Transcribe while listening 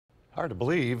Hard to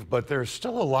believe, but there's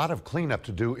still a lot of cleanup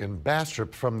to do in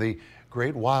Bastrop from the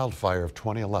great wildfire of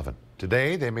 2011.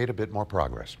 Today, they made a bit more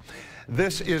progress.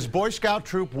 This is Boy Scout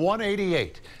Troop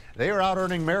 188. They are out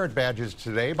earning merit badges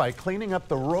today by cleaning up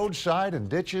the roadside and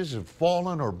ditches of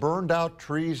fallen or burned out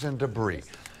trees and debris.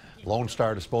 Lone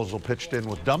Star Disposal pitched in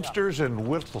with dumpsters, and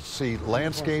Whittlesey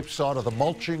Landscapes saw to the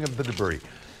mulching of the debris.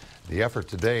 The effort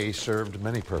today served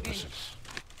many purposes.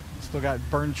 Still got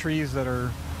burned trees that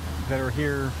are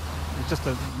here. It's just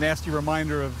a nasty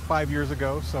reminder of 5 years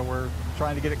ago, so we're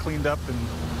trying to get it cleaned up and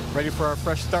ready for our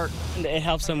fresh start. It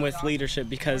helps them with leadership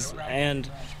because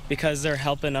they're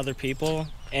helping other people,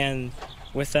 and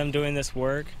with them doing this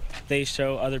work, they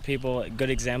show other people good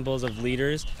examples of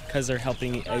leaders because they're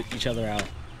helping each other out.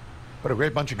 What a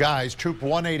great bunch of guys. Troop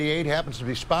 188 happens to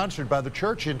be sponsored by the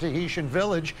church in Tahitian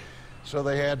Village, so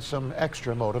they had some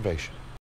extra motivation.